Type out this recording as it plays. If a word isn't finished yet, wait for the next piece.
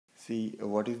See,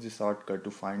 what is the shortcut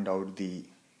to find out the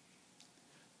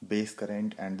base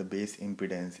current and the base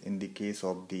impedance in the case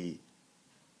of the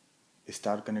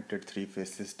star connected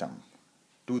three-phase system?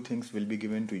 Two things will be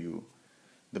given to you.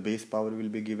 The base power will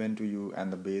be given to you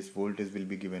and the base voltage will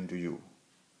be given to you.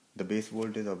 The base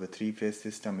voltage of a three-phase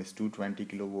system is 220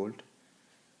 kilovolt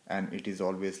and it is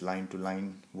always line to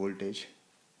line voltage,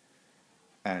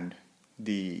 and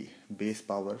the base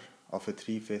power of a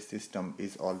three-phase system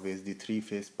is always the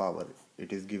three-phase power.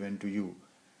 It is given to you.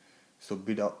 So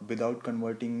without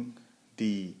converting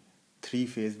the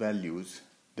three-phase values,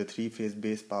 the three-phase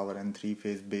base power and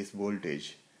three-phase base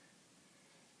voltage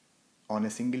on a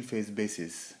single-phase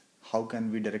basis, how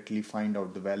can we directly find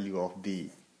out the value of the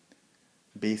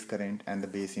base current and the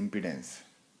base impedance?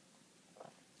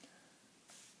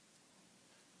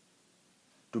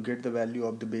 To get the value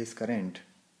of the base current,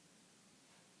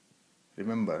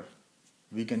 remember,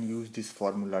 we can use this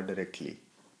formula directly.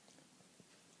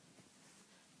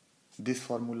 This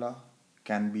formula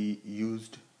can be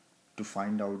used to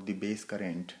find out the base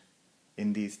current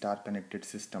in the star connected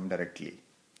system directly.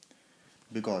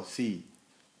 Because see,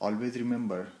 always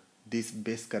remember, this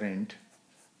base current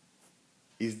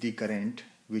is the current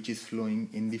which is flowing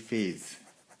in the phase,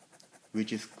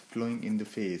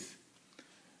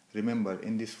 Remember,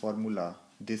 in this formula,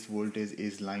 this voltage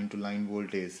is line to line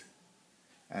voltage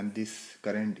and this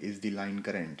current is the line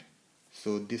current.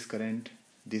 So this current,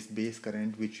 this base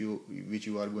current which you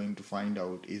are going to find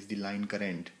out is the line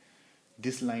current.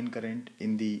 This line current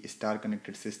in the star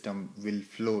connected system will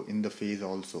flow in the phase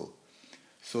also.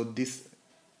 So this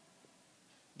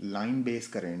line base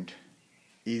current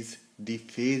is the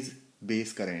phase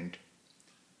base current.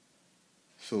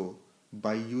 So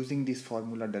by using this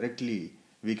formula directly,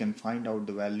 we can find out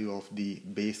the value of the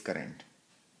base current.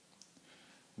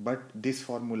 But this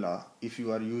formula, if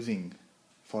you are using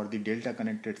for the delta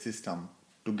connected system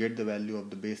to get the value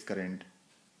of the base current,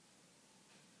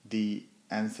 the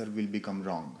answer will become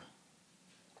wrong.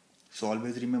 So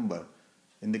always remember,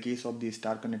 in the case of the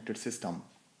star connected system,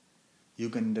 you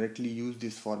can directly use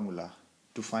this formula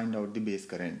to find out the base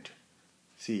current.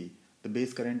 See, the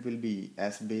base current will be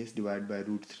S base divided by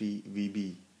root 3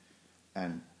 VB,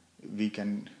 and we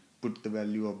can put the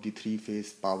value of the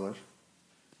three-phase power,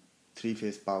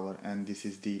 and this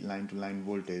is the line to line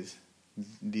voltage.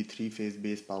 The three-phase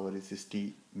base power is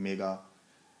 60 mega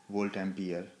volt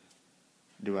ampere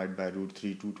divided by root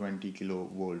 3 220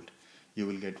 kilovolt. You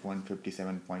will get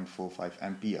 157.45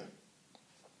 ampere.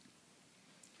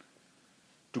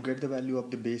 To get the value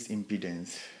of the base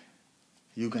impedance,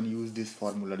 you can use this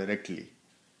formula directly.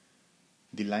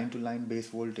 The line to line base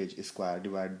voltage square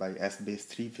divided by S base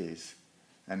three phase,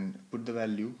 and put the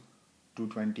value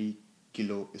 220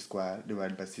 kilo square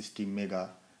divided by 60 mega,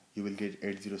 you will get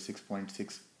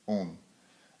 806.6 ohm.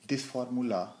 This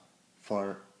formula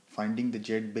for finding the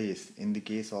Z base in the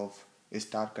case of a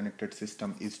star connected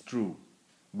system is true,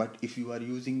 but if you are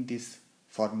using this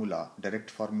formula,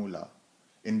 direct formula,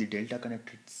 in the delta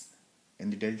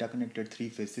connected three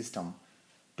phase system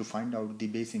to find out the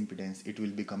base impedance, it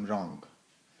will become wrong.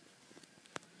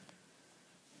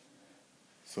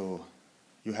 So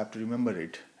you have to remember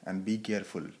it and be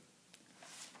careful.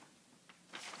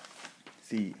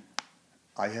 See,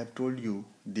 I have told you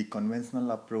the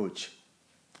conventional approach,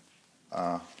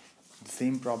 the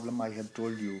same problem I have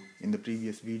told you in the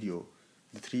previous video.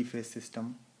 The three-phase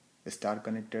system, star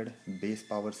connected, base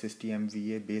power 60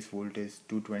 MVA, base voltage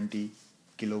 220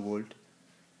 kilovolt.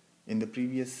 In the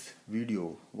previous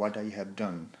video, what I have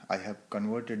done, I have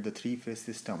converted the three-phase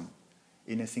system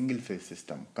in a single-phase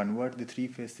system. Convert the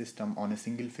three-phase system on a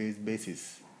single-phase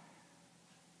basis.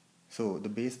 So the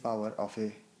base power of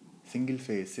a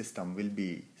single-phase system will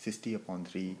be 60 upon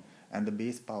 3, and the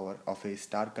base power of a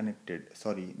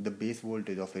the base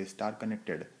voltage of a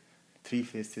star-connected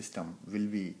three-phase system will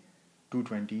be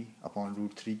 220 upon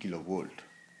root 3 kilovolt.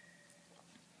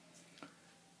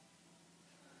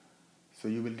 So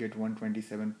you will get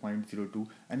 127.02,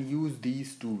 and use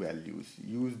these two values.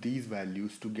 Use these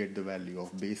values to get the value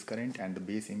of base current and the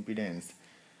base impedance,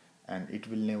 and it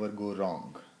will never go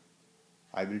wrong.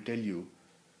 I will tell you,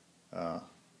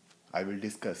 I will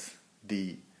discuss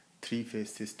the three-phase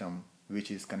system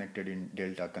which is connected in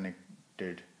delta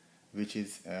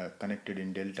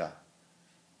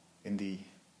in the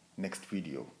next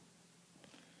video.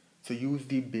 So use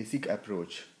the basic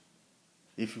approach.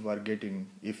 If you are getting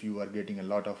a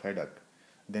lot of headache,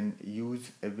 then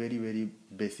use a very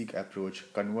basic approach.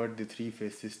 Convert the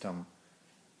three-phase system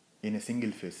in a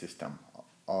single-phase system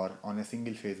or on a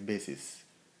single-phase basis.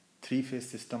 थ्री-phase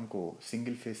system को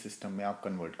single-phase system में आप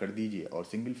convert कर दीजिए और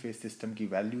single-phase system की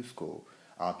values को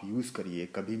आप use करिए,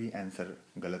 कभी भी आंसर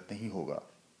गलत नहीं होगा।